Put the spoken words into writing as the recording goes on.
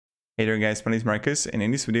Hey there guys, my name is Marcus, and in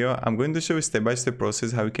this video I'm going to show a step-by-step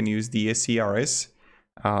process how you can use DSers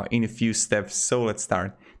in a few steps. So let's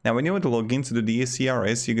start. Now when you want to log into the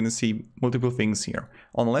DSers, you're going to see multiple things here.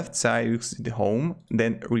 On the left side you see the home,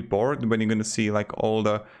 then report, when you're going to see like all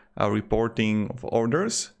the reporting of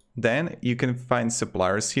orders. Then you can find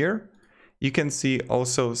suppliers here. You can see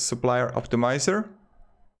also Supplier Optimizer,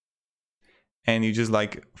 and you just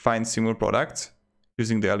like find similar products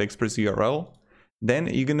using the AliExpress URL. Then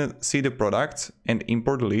you're gonna see the product and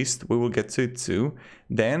import list. We will get to it too.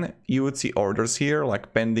 Then you would see orders here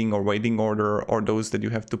like pending or waiting order, or those that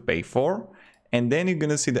you have to pay for. And then you're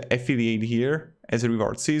gonna see the affiliate here as a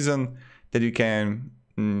reward season that you can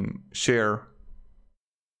share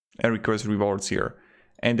and request rewards here.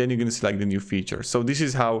 And then you're going to select the new feature. So this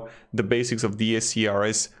is how the basics of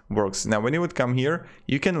DSers works. Now, when you would come here,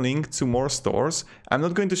 you can link to more stores. I'm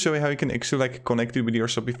not going to show you how you can actually like connect it with your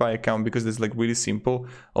Shopify account, because it's like really simple.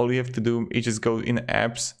 All you have to do is just go in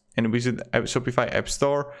apps and visit Shopify App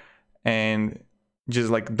Store and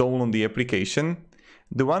just like download the application.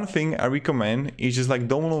 The one thing I recommend is just like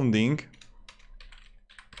downloading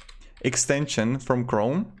extension from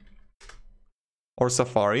Chrome or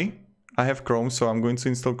Safari. I have Chrome, so I'm going to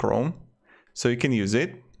install Chrome so you can use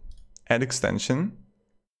it. Add extension.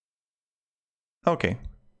 Okay,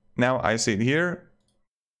 now I see it here.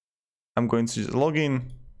 I'm going to just log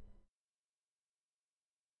in,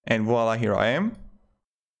 and voila, here I am.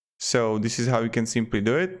 So this is how you can simply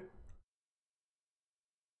do it.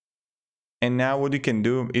 And now what you can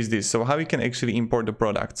do is this. So how you can actually import the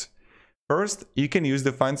product. First, you can use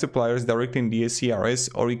the find suppliers directly in DSers,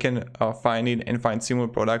 or you can find it and find similar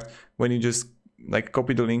product when you just like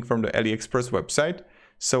copy the link from the AliExpress website.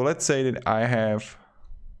 So let's say that I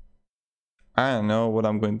don't know what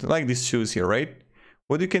I'm going to like, these shoes here, right?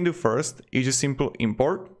 What you can do first is just simple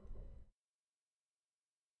import.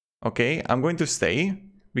 Okay, I'm going to stay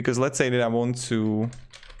because let's say that I want to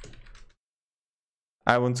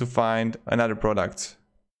find another product,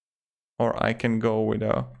 or I can go with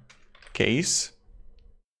a case,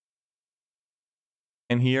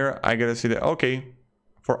 and here I gotta see that, okay,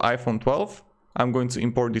 for iPhone 12 I'm going to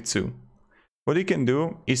import it too. What you can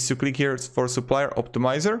do is to click here for Supplier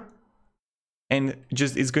Optimizer, and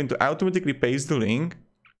just it's going to automatically paste the link,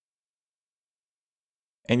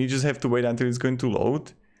 and you just have to wait until it's going to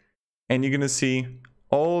load, and you're gonna see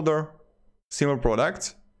all the similar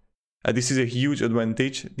products. This is a huge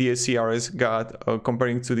advantage DSers got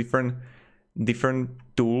comparing to different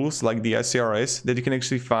tools like the DSers, that you can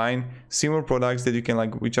actually find similar products that you can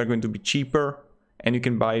like, which are going to be cheaper, and you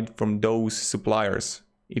can buy it from those suppliers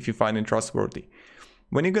if you find it trustworthy.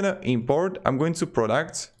 When you're gonna import, I'm going to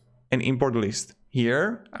products and import list.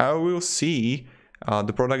 Here I will see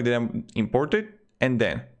the product that I'm imported, and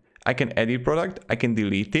then I can edit product, I can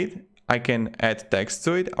delete it, I can add text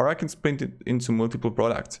to it, or I can split it into multiple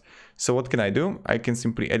products. So what can I do? I can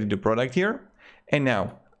simply edit the product here, and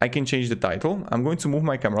now I can change the title. I'm going to move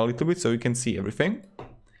my camera a little bit so you can see everything.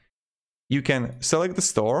 You can select the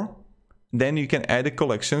store. Then you can add the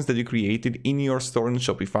collections that you created in your store in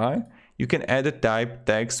Shopify. You can add a type,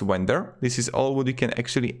 text, vendor. This is all what you can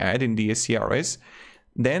actually add in DSers.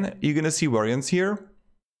 Then you're going to see variants here.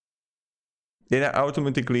 Then I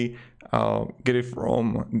automatically get it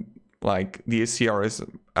from like DSers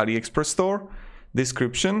AliExpress store.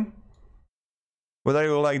 Description. What I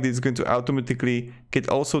like, this is going to automatically get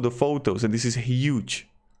also the photos, and this is huge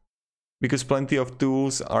because plenty of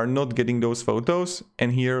tools are not getting those photos,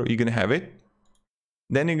 and here you're gonna have it.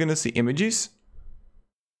 Then you're gonna see images,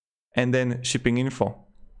 and then shipping info.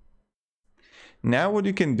 Now what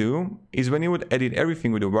you can do is when you would edit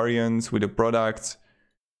everything with the variants, with the products,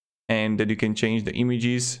 and that you can change the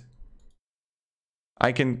images,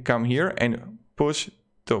 I can come here and push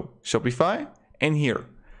to Shopify, and here.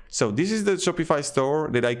 So this is the Shopify store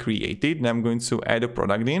that I created, and I'm going to add a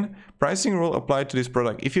product in. Pricing rule applied to this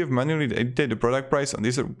product. If you have manually edited the product price on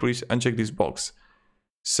this, please uncheck this box.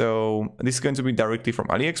 So this is going to be directly from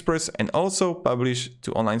AliExpress, and also publish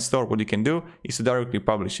to online store. What you can do is to directly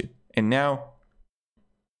publish it. And now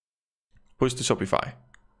push to Shopify.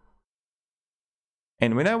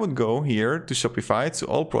 And when I would go here to Shopify to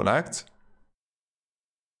all products,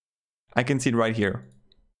 I can see it right here.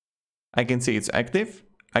 I can see it's active.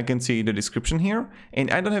 I can see the description here, and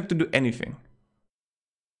I don't have to do anything,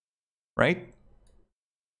 right?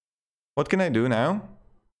 What can I do now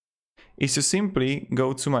is to simply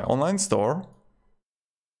go to my online store,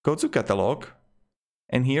 go to catalog,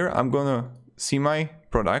 and here I'm gonna see my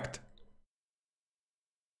product,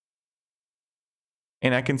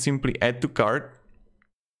 and I can simply add to cart,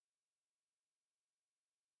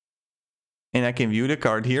 and I can view the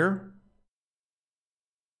cart here,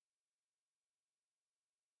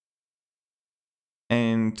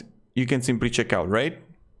 and you can simply check out, right?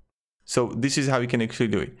 So this is how you can actually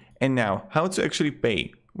do it. And now, how to actually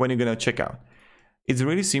pay when you're gonna check out. It's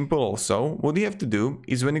really simple also. What you have to do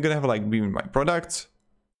is when you're gonna have like Be My Products,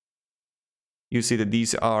 you see that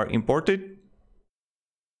these are imported.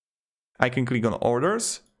 I can click on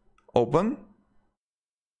Orders, Open.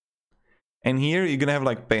 And here you're gonna have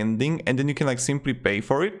like pending, and then you can like simply pay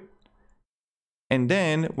for it. And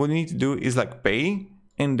then what you need to do is like pay,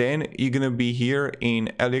 and then you're gonna be here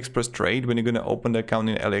in AliExpress Trade when you're gonna open the account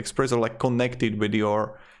in AliExpress or like connected with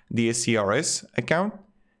your DSers account,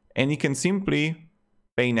 and you can simply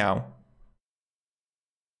pay now.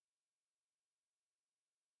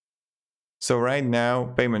 So right now,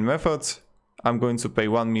 payment methods, I'm going to pay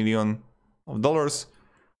 $1 million,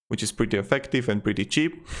 which is pretty effective and pretty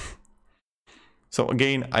cheap. So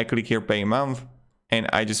again, I click here pay a month and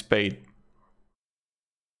I just paid.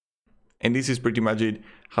 And this is pretty much it,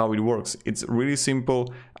 how it works. It's really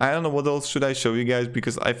simple. I don't know what else should I show you guys,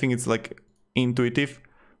 because I think it's like intuitive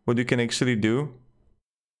what you can actually do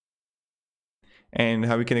and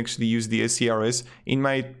how you can actually use the DSers. In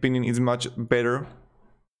my opinion, it's much better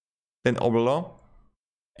than Oberlo.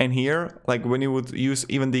 And here, like when you would use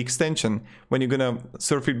even the extension, when you're gonna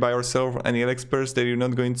surf it by yourself on AliExpress that you're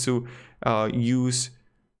not going to use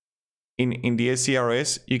in the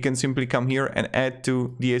DSers, you can simply come here and add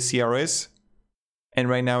to the DSers. And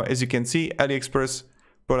right now, as you can see, AliExpress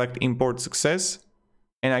product import success.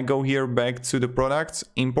 And I go here back to the products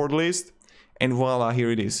import list, and voila,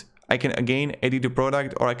 here it is. I can again edit the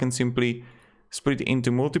product, or I can simply split it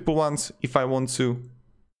into multiple ones if I want to.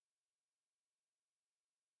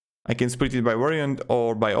 I can split it by variant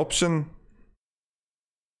or by option,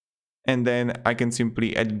 and then I can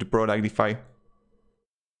simply edit the product if I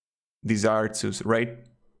desire to, right?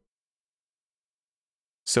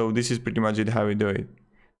 So this is pretty much it, how we do it.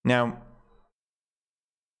 Now,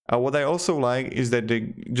 what I also like is that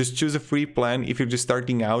they just choose a free plan. If you're just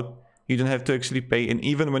starting out, you don't have to actually pay, and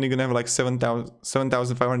even when you're gonna have like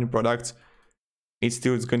 7,500 products, it's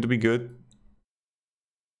going to be good.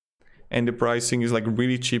 And the pricing is like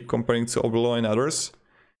really cheap comparing to Oberlo and others.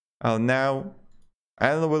 Now, I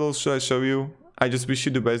don't know what else should I show you. I just wish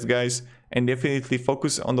you the best, guys, and definitely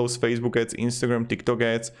focus on those Facebook ads, Instagram, TikTok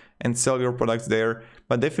ads, and sell your products there.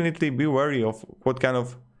 But definitely be wary of what kind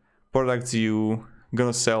of products you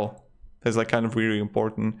gonna sell. That's like kind of really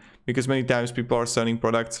important, because many times people are selling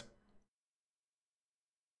products.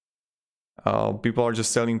 People are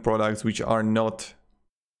just selling products which are not,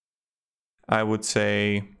 I would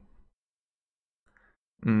say,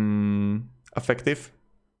 effective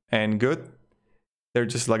and good. They're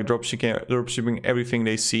just like dropshipping everything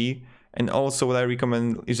they see. And also what I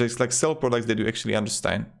recommend is just like sell products that you actually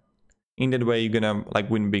understand. In that way, you're gonna like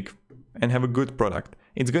win big and have a good product.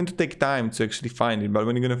 It's going to take time to actually find it, but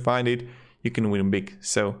when you're gonna find it, you can win big.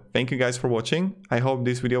 So thank you guys for watching. I hope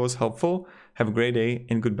this video was helpful. Have a great day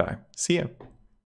and goodbye. See ya.